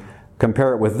third.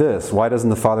 Compare it with this. Why doesn't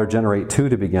the Father generate 2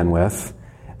 to begin with?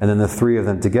 And then the 3 of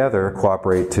them together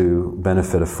cooperate to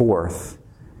benefit a fourth.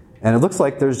 And it looks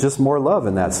like there's just more love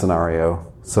in that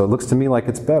scenario. So it looks to me like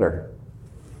it's better.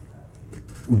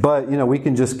 But, we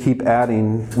can just keep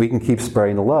adding, we can keep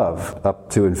spreading the love up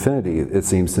to infinity, it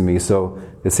seems to me. So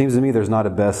it seems to me there's not a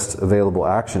best available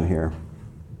action here.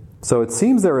 So it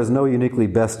seems there is no uniquely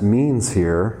best means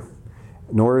here,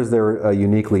 nor is there a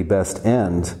uniquely best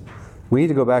end. We need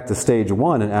to go back to stage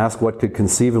 1 and ask what could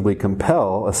conceivably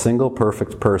compel a single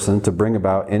perfect person to bring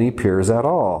about any peers at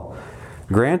all,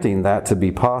 granting that to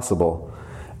be possible.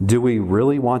 Do we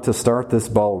really want to start this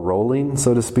ball rolling,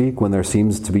 so to speak, when there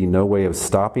seems to be no way of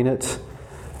stopping it?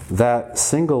 That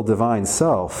single divine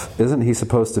self, isn't he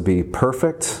supposed to be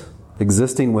perfect,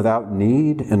 existing without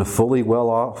need in a fully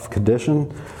well-off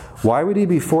condition? Why would he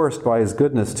be forced by his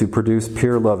goodness to produce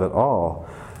pure love at all?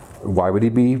 Why would he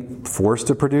be forced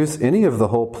to produce any of the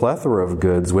whole plethora of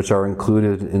goods which are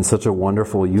included in such a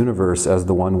wonderful universe as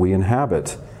the one we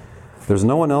inhabit? There's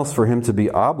no one else for him to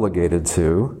be obligated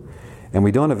to, and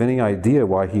we don't have any idea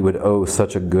why he would owe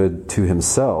such a good to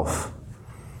himself.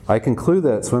 I conclude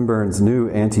that Swinburne's new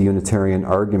anti-Unitarian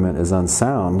argument is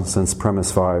unsound, since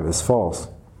premise 5 is false.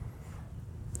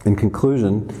 In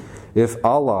conclusion, if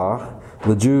Allah,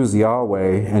 the Jews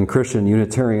Yahweh, and Christian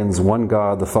Unitarians one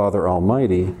God, the Father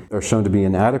Almighty, are shown to be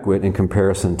inadequate in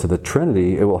comparison to the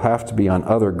Trinity, it will have to be on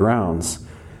other grounds.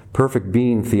 Perfect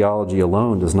being theology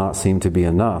alone does not seem to be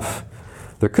enough.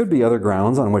 There could be other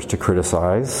grounds on which to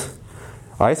criticize.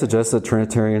 I suggest that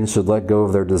Trinitarians should let go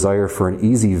of their desire for an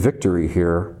easy victory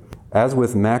here. As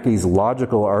with Mackey's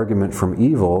logical argument from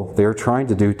evil, they are trying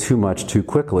to do too much too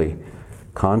quickly.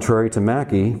 Contrary to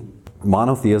Mackey,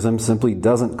 monotheism simply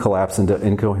doesn't collapse into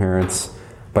incoherence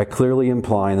by clearly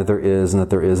implying that there is and that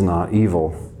there is not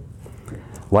evil.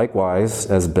 Likewise,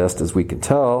 as best as we can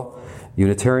tell,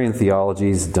 Unitarian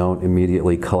theologies don't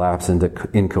immediately collapse into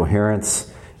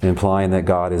incoherence, implying that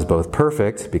God is both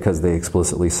perfect, because they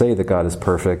explicitly say that God is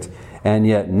perfect, and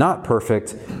yet not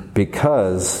perfect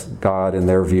because God, in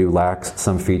their view, lacks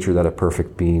some feature that a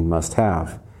perfect being must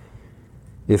have.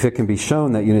 If it can be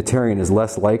shown that Unitarian is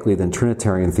less likely than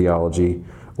Trinitarian theology,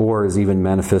 or is even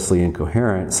manifestly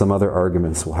incoherent, some other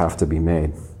arguments will have to be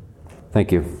made.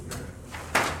 Thank you.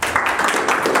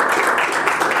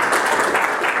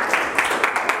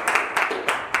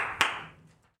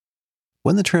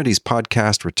 When the Trinities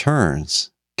podcast returns,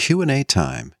 Q&A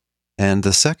time, and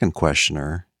the second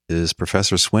questioner is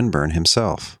Professor Swinburne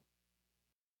himself.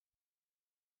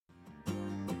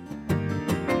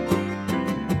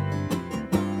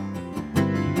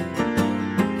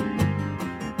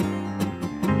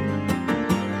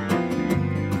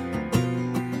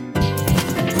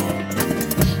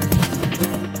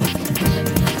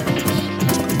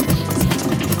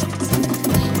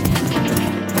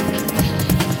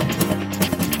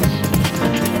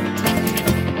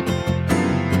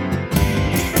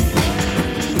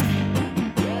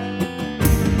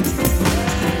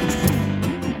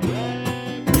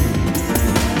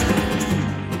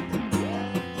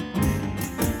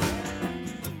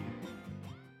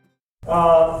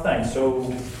 Thanks.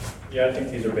 So, yeah, I think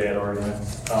these are bad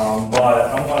arguments, but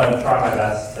I'm going to try my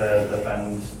best to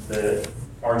defend the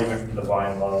argument for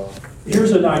divine love.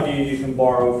 Here's an idea you can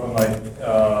borrow from,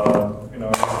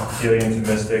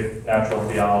 helionistic natural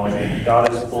theology.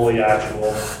 God is fully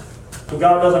actual. So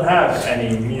God doesn't have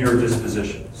any mere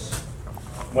dispositions.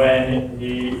 When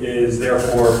he is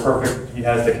therefore perfect, he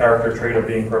has the character trait of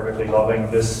being perfectly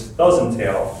loving. This does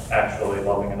entail actually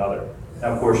loving another.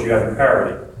 Now, of course, you have your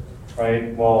parity.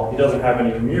 Right? Well, he doesn't have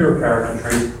any mere character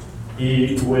traits.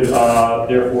 He would,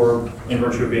 therefore, in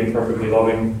virtue of being perfectly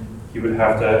loving, he would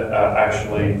have to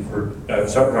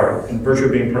in virtue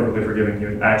of being perfectly forgiving, he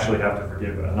would actually have to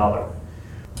forgive another.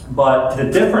 But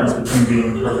the difference between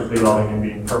being perfectly loving and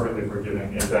being perfectly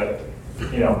forgiving is that,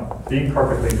 being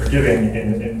perfectly forgiving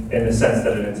in the sense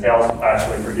that it entails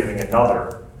actually forgiving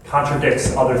another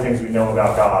contradicts other things we know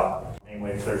about God,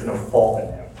 namely, there's no fault in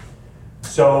him.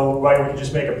 So, right, we can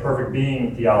just make a perfect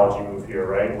being theology move here,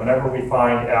 right? Whenever we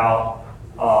find out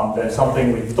that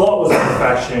something we thought was a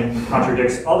perfection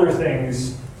contradicts other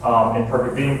things in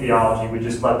perfect being theology, we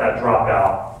just let that drop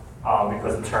out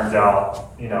because it turns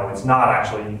out, it's not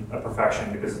actually a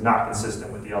perfection because it's not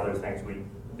consistent with the other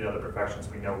perfections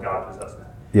we know God possesses.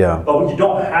 Yeah. But you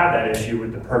don't have that issue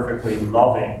with the perfectly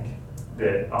loving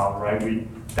bit, right?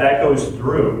 That goes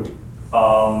through.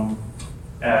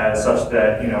 Such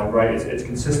that, it's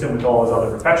consistent with all his other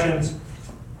perfections,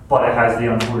 but it has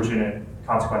the unfortunate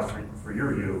consequence for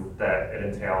your view, that it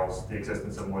entails the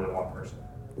existence of more than one person.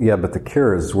 Yeah, but the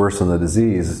cure is worse than the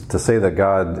disease. To say that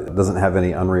God doesn't have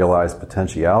any unrealized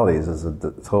potentialities is a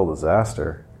total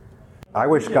disaster. I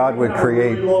wish God would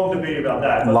create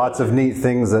lots of neat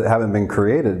things that haven't been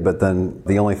created, but then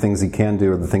the only things he can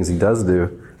do are the things he does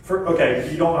do. Okay,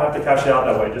 you don't have to cash it out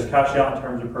that way. Just cash it out in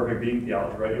terms of perfect being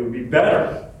theology, right? It would be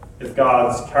better if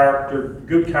God's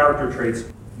good character traits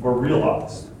were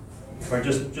realized. Right?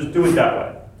 Just do it that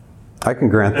way. I can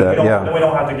grant that, yeah. Then we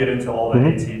don't have to get into all the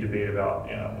AT debate about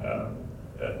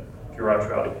pure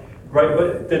actuality. Right,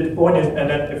 but the point is, and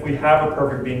then if we have a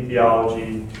perfect being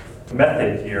theology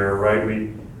method here, right,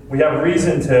 we have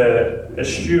reason to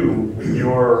eschew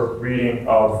your reading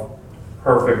of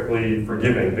perfectly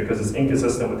forgiving because it's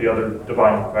inconsistent with the other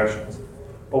divine perfections.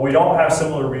 But we don't have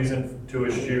similar reason to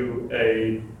eschew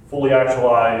a fully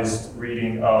actualized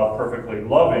reading of perfectly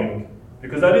loving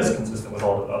because that is consistent with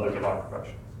all the other divine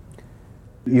perfections.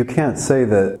 You can't say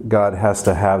that God has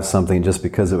to have something just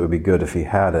because it would be good if he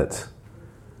had it.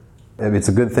 It's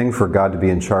a good thing for God to be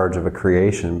in charge of a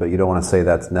creation, but you don't want to say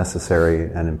that's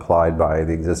necessary and implied by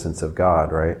the existence of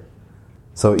God, right?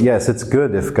 So yes, it's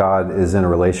good if God is in a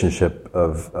relationship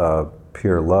of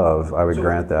pure love. I would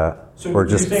grant that. Or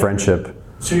just friendship.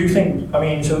 So you think,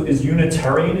 so is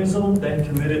Unitarianism then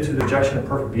committed to the rejection of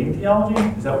perfect being theology?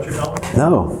 Is that what you're telling me?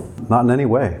 No, not in any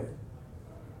way.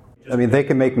 They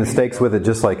can make mistakes with it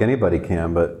just like anybody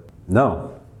can, but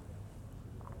no.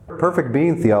 Perfect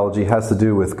being theology has to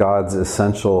do with God's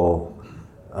essential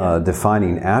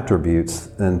defining attributes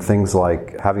and things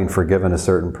like having forgiven a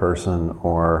certain person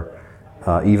or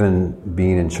even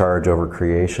being in charge over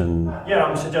creation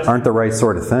aren't the right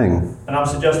sort of thing. And I'm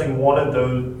suggesting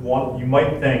you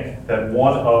might think that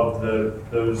one of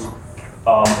those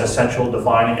essential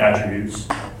defining attributes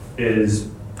is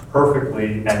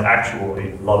perfectly and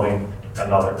actually loving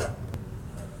another.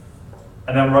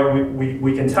 And then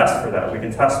we can test for that. We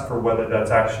can test for whether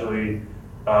that's actually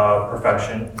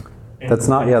perfection. That's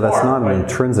not an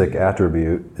intrinsic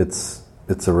attribute. It's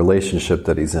a relationship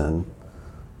that he's in.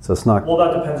 So it's not. Well,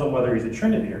 that depends on whether he's a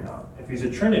Trinity or not. If he's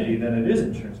a Trinity, then it is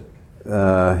intrinsic.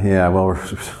 We're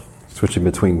switching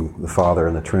between the Father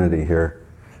and the Trinity here.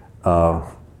 I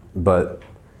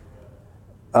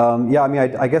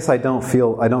guess I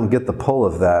don't get the pull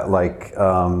of that. Like,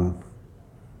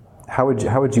 how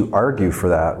would you argue for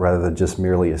that rather than just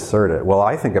merely assert it? Well,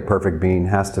 I think a perfect being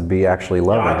has to be actually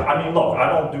loving. Look, I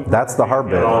don't do that's the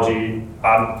hard theology.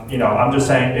 I'm just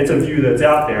saying it's a view that's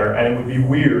out there, and it would be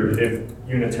weird if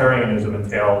Unitarianism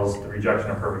entails the rejection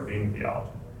of perfect being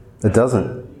theology. It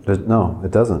doesn't. No,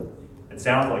 it doesn't. It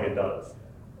sounds like it does.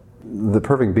 The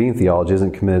perfect being theology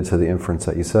isn't committed to the inference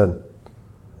that you said.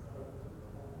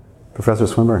 Professor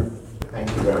Swinburne. Thank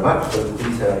you very much for the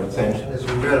detailed attention. As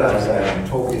you realise, I am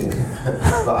talking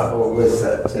about all this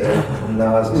at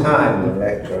last time in the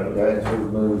lecture and going through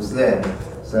the moves then.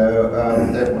 So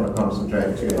don't want to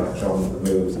concentrate too much on the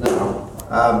moves now.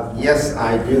 Yes,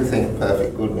 I do think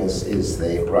perfect goodness is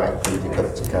the right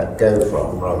predicate to go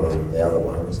from rather than the other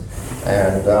ones.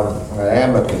 And I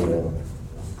am appealing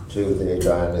to the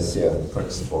Dionysian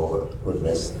principle that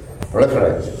goodness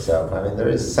proliferates itself. There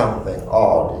is something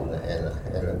odd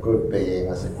in a good being,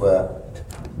 as it were,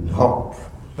 not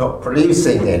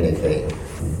producing anything,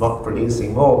 not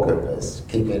producing more goodness,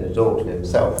 keeping it all to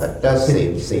himself. That does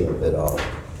seem a bit odd.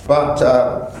 But,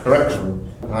 correction,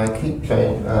 I keep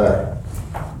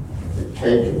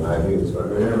changing my views, but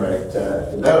at any rate,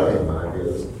 developing my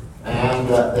views. And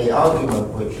the argument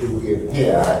which you give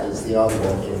here is the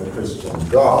argument in the Christian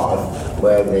God,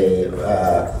 where the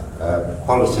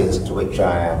qualities to which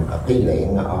I am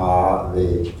appealing are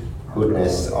the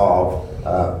goodness of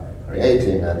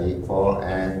creating an equal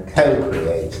and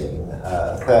co-creating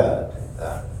a third.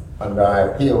 And I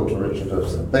appeal to Richard of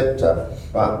St. Victor,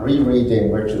 but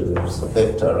rereading Richard of St.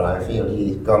 Victor, I feel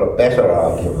he's got a better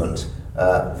argument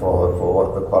for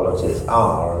what the qualities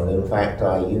are. And in fact,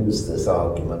 I use this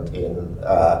argument in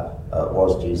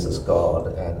Was Jesus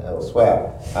God and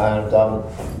elsewhere. And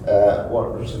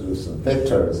what Richard of St.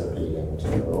 Victor is appealing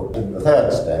to in the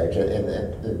third stage, in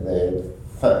the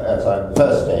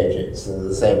first stage, it's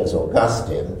the same as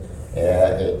Augustine.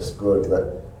 It's good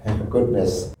that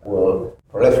goodness will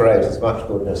proliferate as much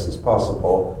goodness as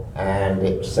possible, and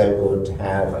it's so good to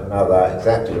have another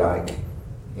exactly like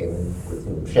him with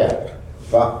him shared.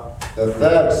 But the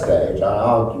third stage, I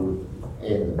argue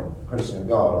in Christian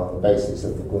God on the basis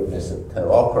of the goodness of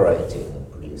cooperating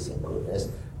and producing goodness.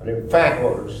 But in fact,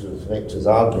 what Richard Victor's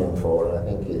arguing for, and I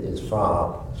think it is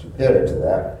far superior to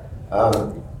that,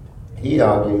 he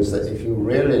argues that if you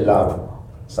really love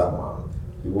someone,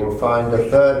 you will find a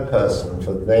third person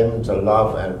for them to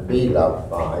love and be loved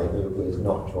by who is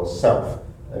not yourself.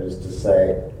 That is to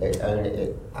say,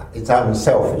 it's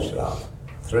unselfish love.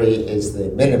 3 is the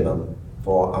minimum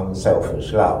for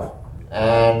unselfish love.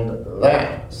 And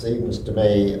that seems to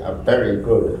me a very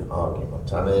good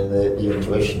argument. I mean, the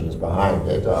intuitions behind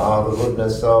it are the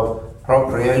goodness of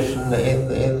procreation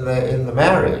in the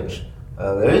marriage.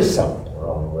 There is something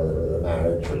wrong with a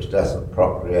marriage which doesn't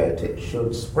procreate. It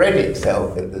should spread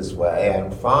itself in this way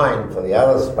and find for the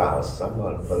other spouse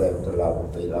someone for them to love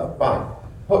and be loved by.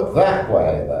 Put that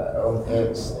way, though,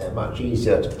 it's much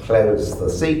easier to close the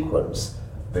sequence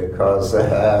because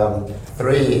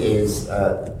 3 is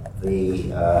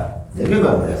the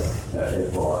minimum necessary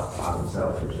for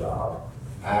unselfish love.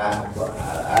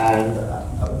 And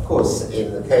of course,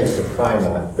 in the case of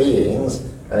finite beings,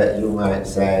 you might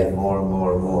say more and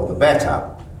more and more the better.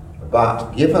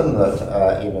 But given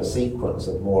that in a sequence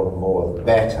of more and more the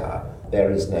better,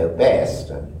 there is no best,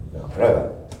 and not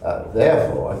forever,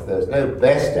 therefore, if there's no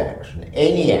best action,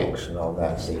 any action on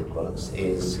that sequence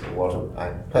is what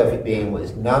a perfect being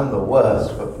is none the worse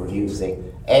for producing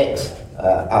X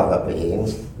other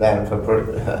beings than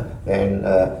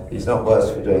he's not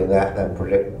worse for doing that than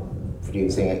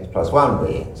producing X plus 1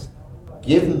 beings.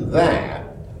 Given that,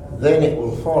 then it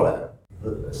will follow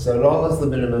that so long as the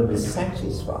minimum is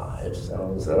satisfied, so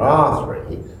long as there are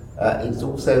 3, it's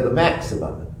also the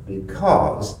maximum,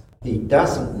 because he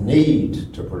doesn't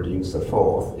need to produce a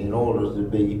 4th in order to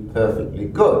be perfectly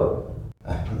good.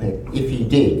 If he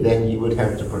did, then he would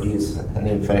have to produce an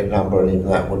infinite number, and even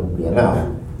that wouldn't be enough.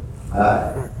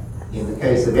 In the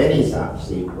case of any such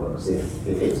sequence, if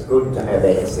it's good to have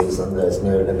x's and there's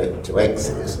no limit to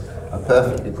x's, a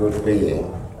perfectly good being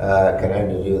can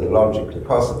only do the logically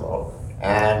possible,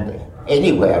 and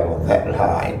anywhere on that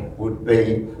line would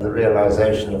be the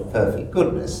realization of perfect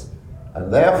goodness.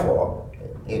 And therefore,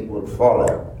 it would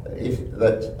follow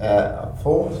that a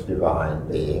 4th divine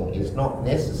being is not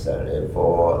necessary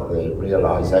for the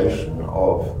realization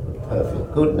of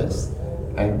perfect goodness.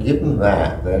 And given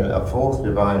that, then a 4th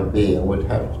divine being would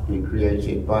have to be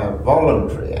created by a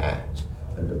voluntary act,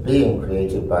 and a being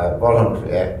created by a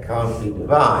voluntary act can't be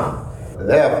divine.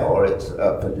 Therefore, it's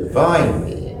for divine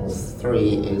beings,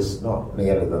 3 is not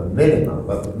merely the minimum,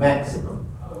 but the maximum.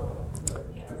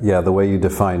 Yeah, the way you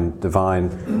define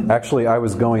divine. Actually, I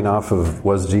was going off of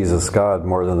Was Jesus God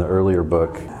more than the earlier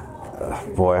book.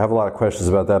 Boy, I have a lot of questions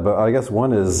about that, but I guess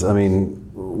one is, I mean,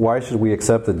 why should we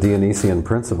accept the Dionysian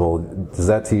principle? Is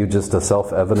that to you just a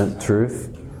self-evident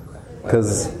truth?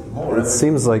 Because it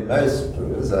seems like... Most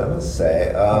truths, I must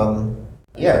say.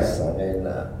 Yes, I mean,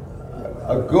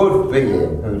 a good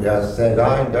being who just said,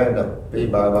 I'm going to be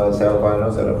by myself, I'm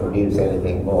not going to produce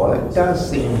anything more, it does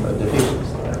seem a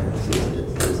deficiency.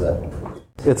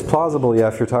 It's plausible, yeah,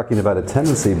 if you're talking about a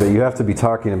tendency, but you have to be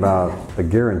talking about a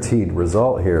guaranteed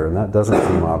result here, and that doesn't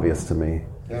seem obvious to me.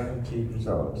 Guaranteed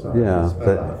result. Yeah,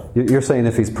 but you're saying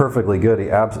if he's perfectly good,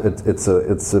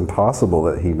 it's impossible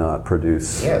that he not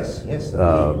produce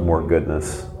more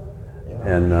goodness,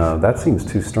 and that seems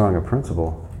too strong a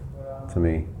principle to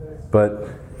me. But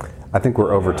I think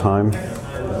we're over time.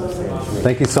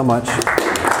 Thank you so much.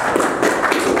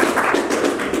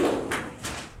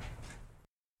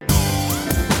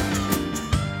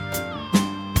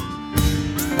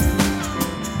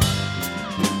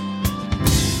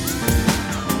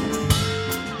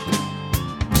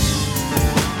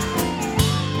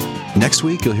 Next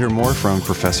week, you'll hear more from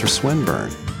Professor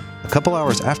Swinburne. A couple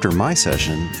hours after my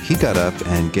session, he got up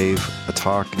and gave a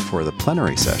talk for the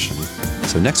plenary session.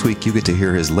 So next week, you get to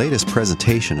hear his latest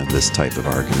presentation of this type of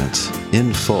argument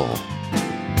in full.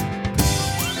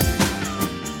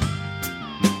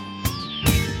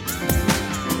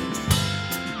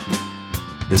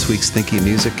 This week's Thinky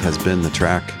music has been the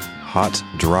track Hot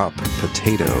Drop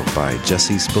Potato by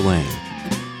Jesse Spillane.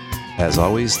 As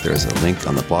always, there's a link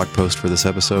on the blog post for this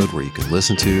episode where you can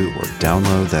listen to or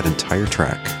download that entire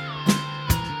track.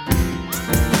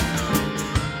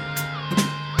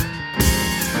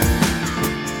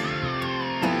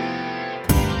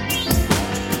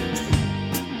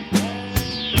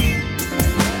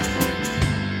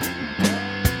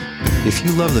 If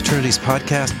you love the Trinities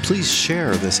podcast, please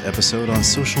share this episode on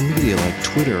social media like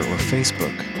Twitter or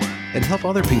Facebook. And help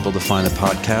other people to find the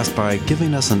podcast by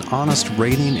giving us an honest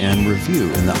rating and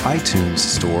review in the iTunes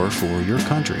store for your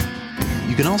country.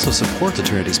 You can also support the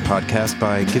Trinities podcast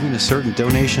by giving a certain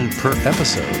donation per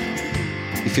episode.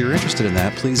 If you're interested in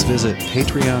that, please visit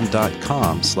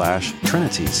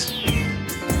patreon.com/Trinities.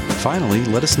 Finally,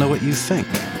 let us know what you think.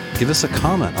 Give us a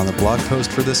comment on the blog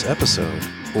post for this episode.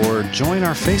 or join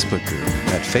our Facebook group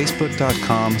at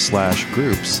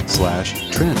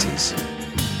facebook.com/groups/Trinities.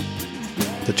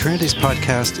 The Trinities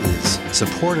podcast is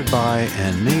supported by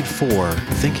and made for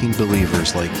thinking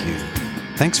believers like you.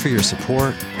 Thanks for your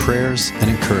support, prayers, and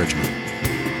encouragement.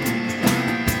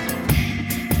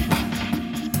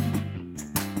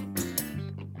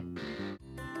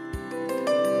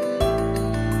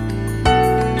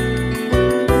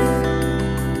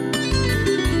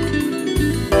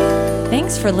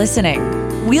 Thanks for listening.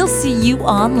 We'll see you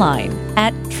online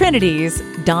at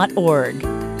trinities.org.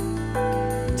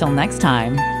 Till next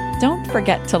time, don't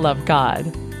forget to love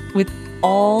God with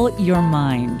all your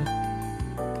mind.